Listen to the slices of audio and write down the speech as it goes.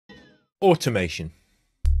Automation.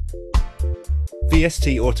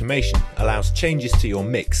 VST automation allows changes to your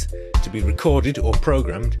mix to be recorded or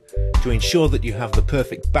programmed to ensure that you have the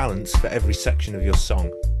perfect balance for every section of your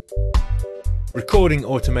song. Recording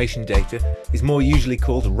automation data is more usually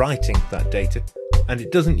called writing that data, and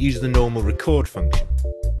it doesn't use the normal record function.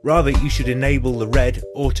 Rather, you should enable the red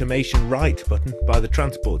Automation Write button by the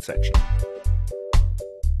transport section.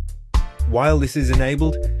 While this is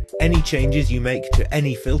enabled, any changes you make to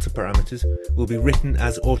any filter parameters will be written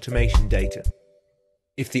as automation data.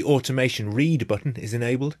 If the Automation Read button is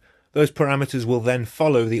enabled, those parameters will then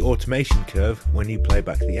follow the automation curve when you play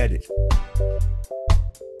back the edit.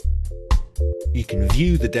 You can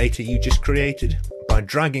view the data you just created by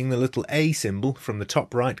dragging the little A symbol from the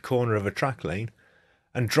top right corner of a track lane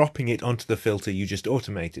and dropping it onto the filter you just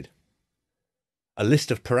automated. A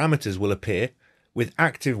list of parameters will appear, with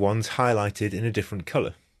active ones highlighted in a different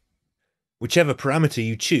colour. Whichever parameter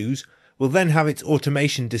you choose will then have its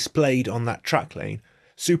automation displayed on that track lane,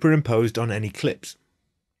 superimposed on any clips.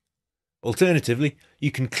 Alternatively,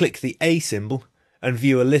 you can click the A symbol and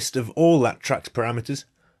view a list of all that track's parameters,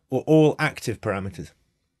 or all active parameters.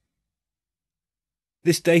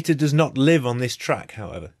 This data does not live on this track,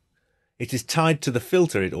 however. It is tied to the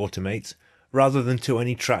filter it automates, rather than to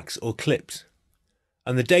any tracks or clips,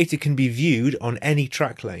 and the data can be viewed on any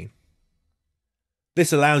track lane.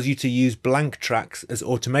 This allows you to use blank tracks as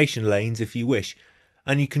automation lanes if you wish,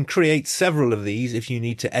 and you can create several of these if you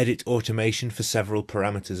need to edit automation for several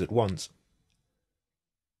parameters at once.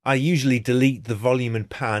 I usually delete the volume and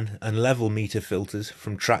pan and level meter filters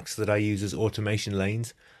from tracks that I use as automation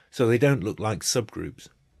lanes, so they don't look like subgroups.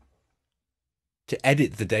 To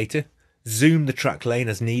edit the data, zoom the track lane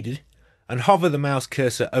as needed, and hover the mouse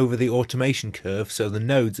cursor over the automation curve so the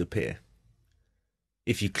nodes appear.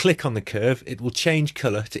 If you click on the curve, it will change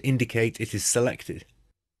colour to indicate it is selected.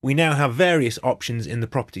 We now have various options in the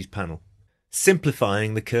Properties panel.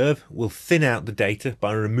 Simplifying the curve will thin out the data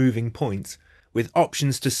by removing points, with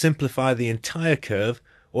options to simplify the entire curve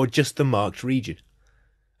or just the marked region,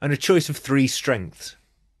 and a choice of 3 strengths.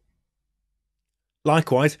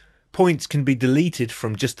 Likewise, points can be deleted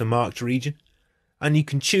from just the marked region, and you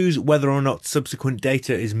can choose whether or not subsequent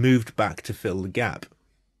data is moved back to fill the gap.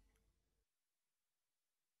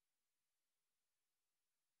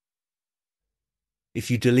 If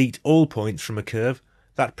you delete all points from a curve,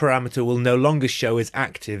 that parameter will no longer show as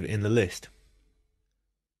active in the list.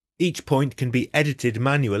 Each point can be edited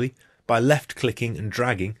manually by left-clicking and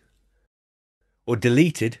dragging, or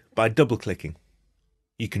deleted by double-clicking.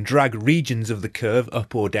 You can drag regions of the curve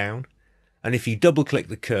up or down, and if you double-click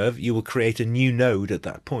the curve, you will create a new node at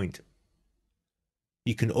that point.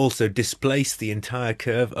 You can also displace the entire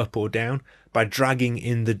curve up or down by dragging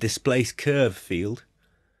in the Displace Curve field,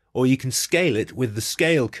 or you can scale it with the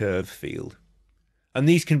Scale Curve field, and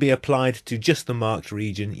these can be applied to just the marked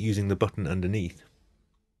region using the button underneath.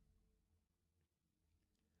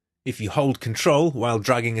 If you hold Ctrl while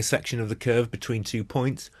dragging a section of the curve between 2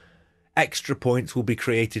 points, extra points will be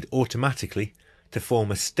created automatically to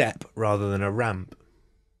form a step rather than a ramp.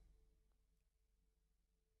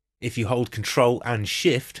 If you hold Ctrl and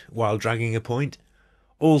Shift while dragging a point,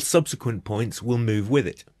 all subsequent points will move with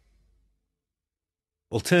it.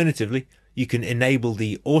 Alternatively, you can enable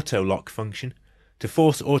the Auto Lock function to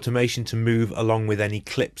force automation to move along with any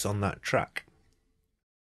clips on that track.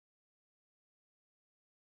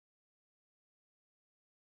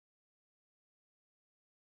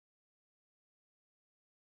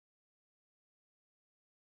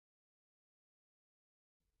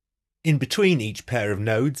 In between each pair of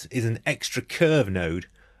nodes is an extra curve node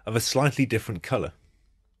of a slightly different colour.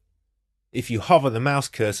 If you hover the mouse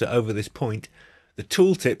cursor over this point, the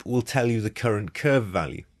tooltip will tell you the current curve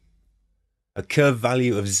value. A curve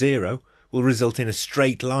value of 0 will result in a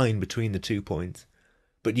straight line between the 2 points,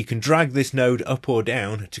 but you can drag this node up or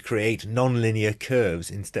down to create non-linear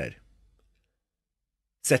curves instead.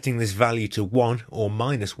 Setting this value to 1 or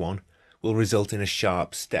 -1 will result in a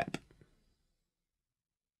sharp step.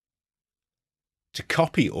 To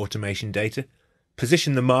copy automation data,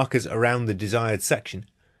 position the markers around the desired section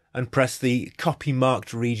and press the Copy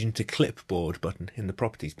Marked Region to Clipboard button in the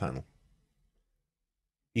Properties panel.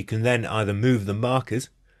 You can then either move the markers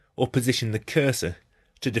or position the cursor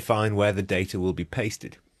to define where the data will be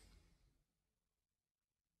pasted.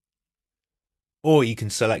 Or you can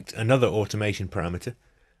select another automation parameter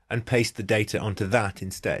and paste the data onto that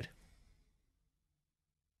instead.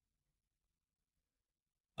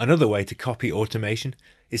 Another way to copy automation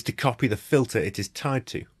is to copy the filter it is tied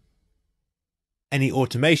to. Any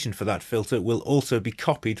automation for that filter will also be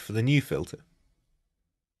copied for the new filter.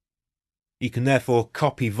 You can therefore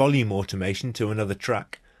copy volume automation to another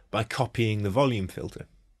track by copying the volume filter.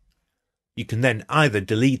 You can then either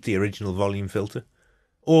delete the original volume filter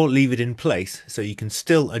or leave it in place so you can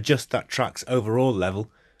still adjust that track's overall level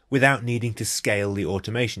without needing to scale the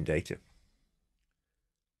automation data.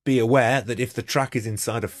 Be aware that if the track is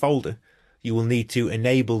inside a folder, you will need to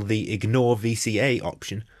enable the Ignore VCA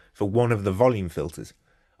option for one of the volume filters.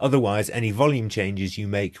 Otherwise, any volume changes you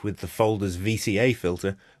make with the folder's VCA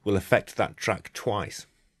filter will affect that track twice.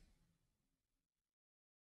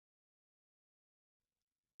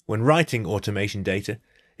 When writing automation data,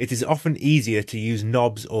 it is often easier to use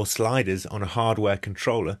knobs or sliders on a hardware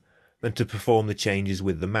controller than to perform the changes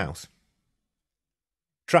with the mouse.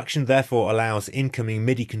 Tracktion therefore allows incoming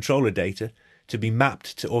MIDI controller data to be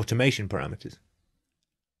mapped to automation parameters.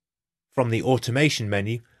 From the Automation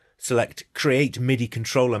menu, select Create MIDI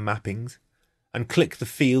Controller Mappings and click the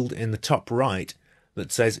field in the top right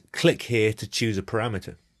that says Click here to choose a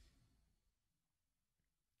parameter.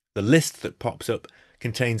 The list that pops up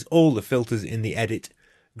contains all the filters in the edit,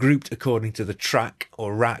 grouped according to the track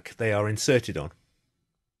or rack they are inserted on.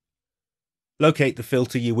 Locate the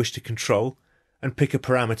filter you wish to control and pick a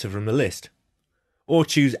parameter from the list, or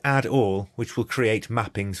choose Add All, which will create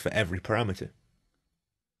mappings for every parameter.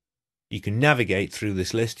 You can navigate through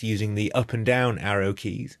this list using the up and down arrow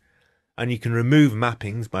keys, and you can remove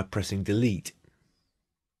mappings by pressing Delete.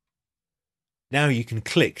 Now you can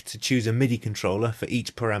click to choose a MIDI controller for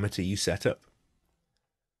each parameter you set up.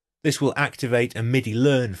 This will activate a MIDI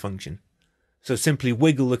learn function, so simply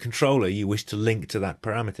wiggle the controller you wish to link to that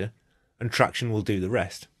parameter, and Tracktion will do the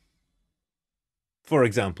rest. For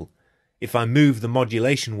example, if I move the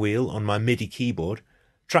modulation wheel on my MIDI keyboard,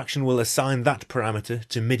 Tracktion will assign that parameter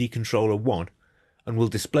to MIDI controller 1 and will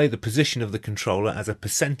display the position of the controller as a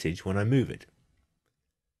percentage when I move it.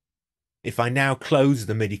 If I now close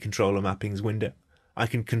the MIDI controller mappings window, I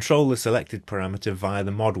can control the selected parameter via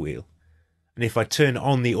the mod wheel, and if I turn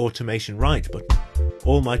on the Automation Write button,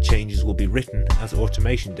 all my changes will be written as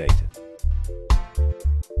automation data.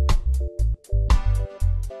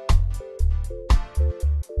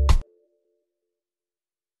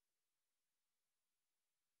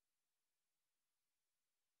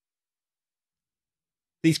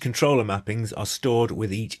 These controller mappings are stored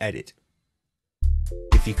with each edit.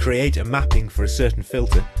 If you create a mapping for a certain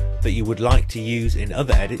filter that you would like to use in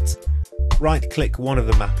other edits, right-click one of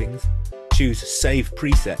the mappings, choose Save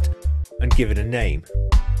Preset, and give it a name.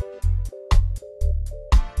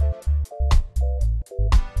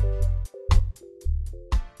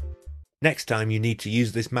 Next time you need to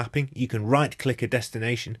use this mapping, you can right-click a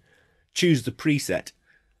destination, choose the preset,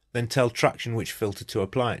 then tell Tracktion which filter to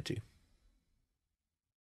apply it to.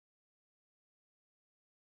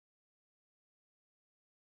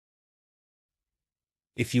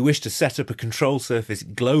 If you wish to set up a control surface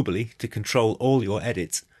globally to control all your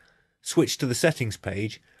edits, switch to the Settings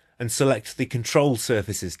page and select the Control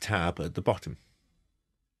Surfaces tab at the bottom.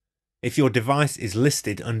 If your device is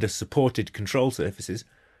listed under Supported Control Surfaces,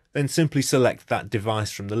 then simply select that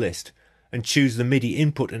device from the list and choose the MIDI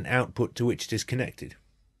input and output to which it is connected.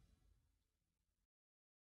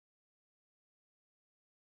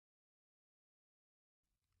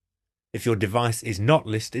 If your device is not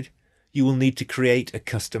listed, you will need to create a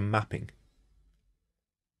custom mapping.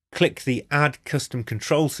 Click the Add Custom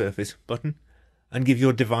Control Surface button and give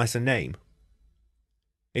your device a name.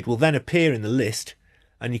 It will then appear in the list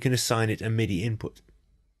and you can assign it a MIDI input.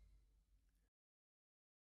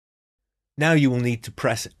 Now you will need to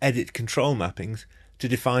press Edit Control Mappings to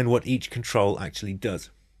define what each control actually does.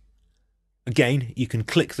 Again, you can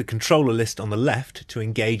click the controller list on the left to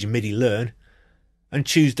engage MIDI Learn and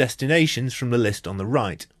choose destinations from the list on the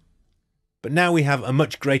right. But now we have a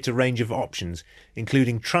much greater range of options,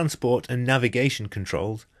 including transport and navigation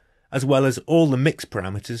controls, as well as all the mix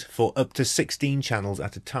parameters for up to 16 channels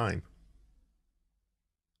at a time.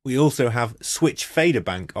 We also have switch fader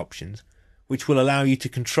bank options, which will allow you to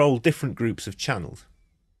control different groups of channels.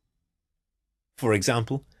 For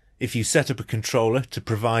example, if you set up a controller to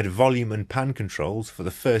provide volume and pan controls for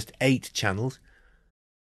the first 8 channels,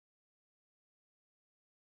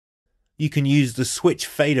 you can use the Switch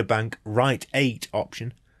Fader Bank Right 8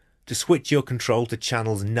 option to switch your control to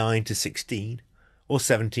channels 9 to 16 or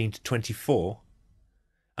 17 to 24,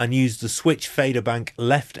 and use the Switch Fader Bank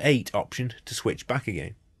Left 8 option to switch back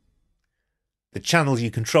again. The channels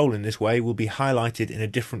you control in this way will be highlighted in a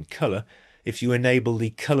different colour if you enable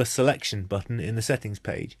the Colour Selection button in the settings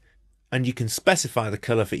page, and you can specify the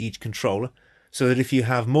colour for each controller so that if you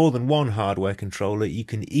have more than one hardware controller, you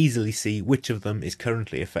can easily see which of them is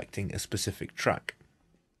currently affecting a specific track.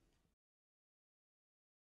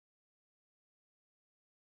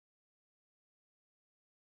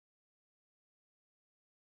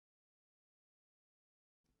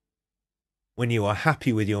 When you are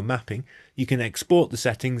happy with your mapping, you can export the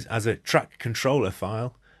settings as a track controller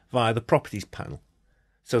file via the Properties panel,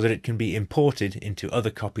 so that it can be imported into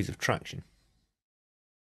other copies of Tracktion.